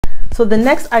So the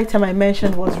next item I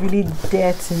mentioned was really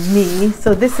dear to me.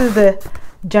 So this is the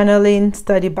Journaling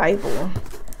Study Bible.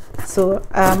 So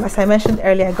as I mentioned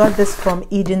earlier, I got this from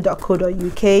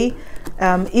eden.co.uk.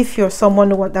 If you're someone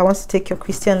that wants to take your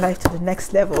Christian life to the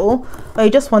next level, or you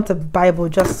just want a Bible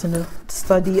just to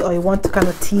study, or you want to kind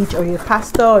of teach, or you're a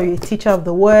pastor or you're a teacher of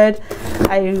the word,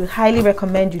 I highly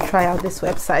recommend you try out this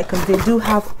website, because they do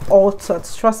have all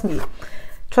sorts. Trust me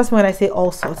when I say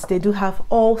all sorts. They do have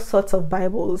all sorts of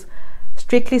Bibles: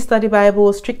 strictly study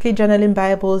Bibles, strictly journaling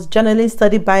Bibles, journaling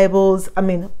study Bibles. I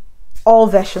mean, all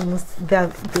versions, they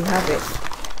have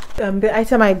it. The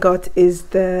item I got is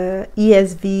the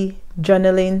ESV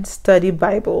Journaling Study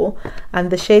Bible,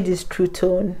 and the shade is True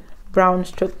Tone Brown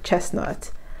Stroke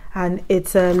Chestnut, and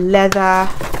it's a leather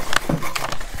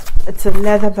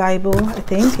Bible, I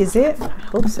think. Is it? I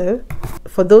hope so.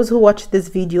 For those who watch this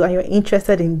video and you're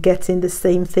interested in getting the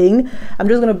same thing, I'm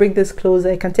just going to bring this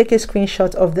closer. You can take a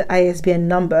screenshot of the ISBN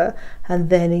number, and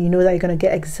then you know that you're going to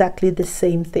get exactly the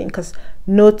same thing, because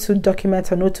no two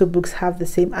documents or no two books have the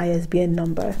same ISBN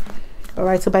number. All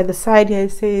right, so by the side here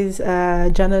it says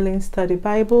Journaling Study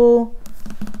Bible,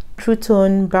 True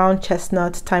Tone Brown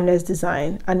Chestnut Timeless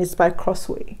Design, and it's by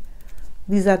Crossway.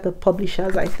 These are the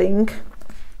publishers, I think.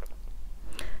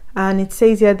 And it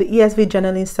says here, the ESV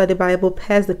Journaling Study Bible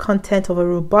pairs the content of a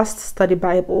robust study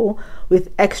Bible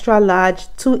with extra large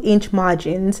 2-inch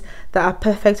margins that are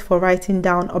perfect for writing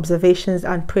down observations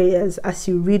and prayers as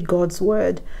you read God's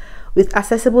Word, with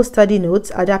accessible study notes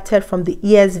adapted from the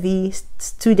ESV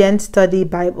Student Study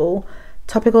Bible,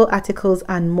 topical articles,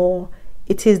 and more.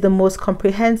 It is the most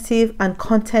comprehensive and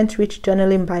content-rich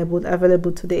journaling Bible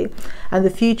available today, and the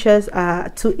features are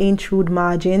 2-inch ruled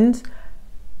margins,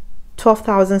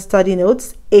 12,000 study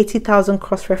notes, 80,000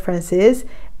 cross-references,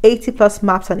 80+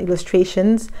 maps and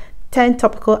illustrations, 10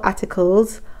 topical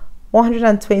articles,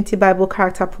 120 Bible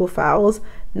character profiles,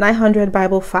 900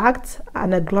 Bible facts,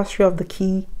 and a glossary of the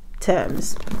key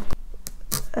terms.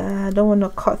 I don't want to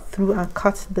cut through and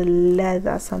cut the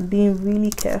leather, so I'm being really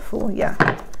careful. Yeah,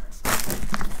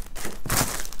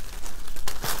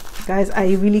 guys,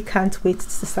 I really can't wait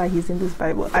to start using this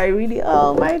Bible.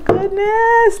 Oh my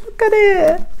goodness, look at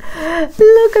it,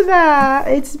 look at that,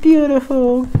 it's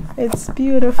beautiful, it's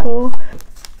beautiful.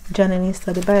 Journaling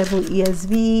Study Bible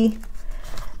ESV.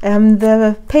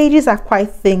 The pages are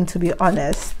quite thin, to be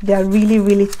honest. They are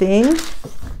really thin.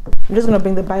 I'm just going to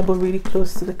bring the Bible really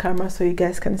close to the camera so you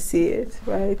guys can see it,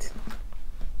 right?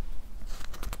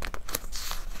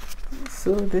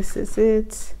 So this is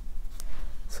it.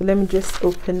 So let me just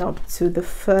open up to the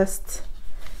first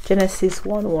Genesis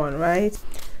 1:1, right?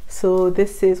 So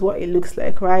this is what it looks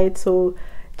like, right? So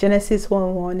Genesis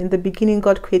 1:1, in the beginning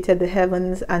God created the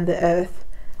heavens and the earth.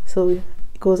 So it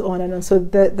goes on and on. So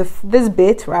this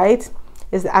bit, right,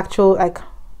 is the actual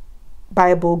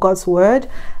Bible, God's Word,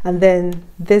 and then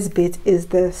this bit is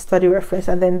the study reference,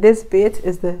 and then this bit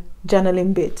is the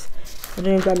journaling bit. I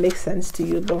don't know if that makes sense to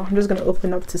you, but I'm just going to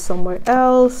open up to somewhere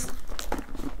else.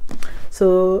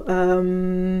 So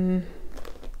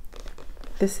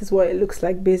this is what it looks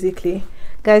like basically.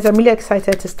 Guys, I'm really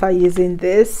excited to start using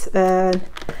this.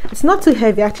 It's not too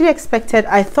heavy. I actually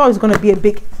I thought it was going to be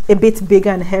a bit bigger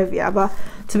and heavier, but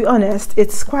to be honest,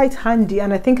 it's quite handy,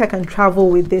 and I think I can travel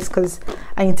with this because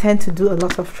I intend to do a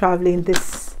lot of traveling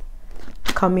this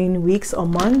coming weeks or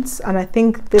months, and I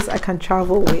think this I can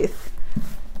travel with.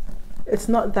 It's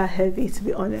not that heavy, to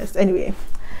be honest. Anyway,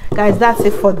 guys, that's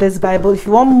it for this Bible. If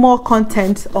you want more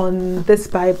content on this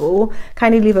Bible,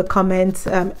 kindly leave a comment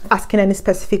asking any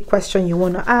specific question you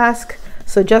want to ask.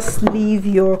 So just leave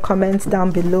your comments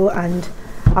down below and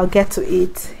I'll get to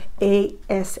it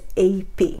ASAP.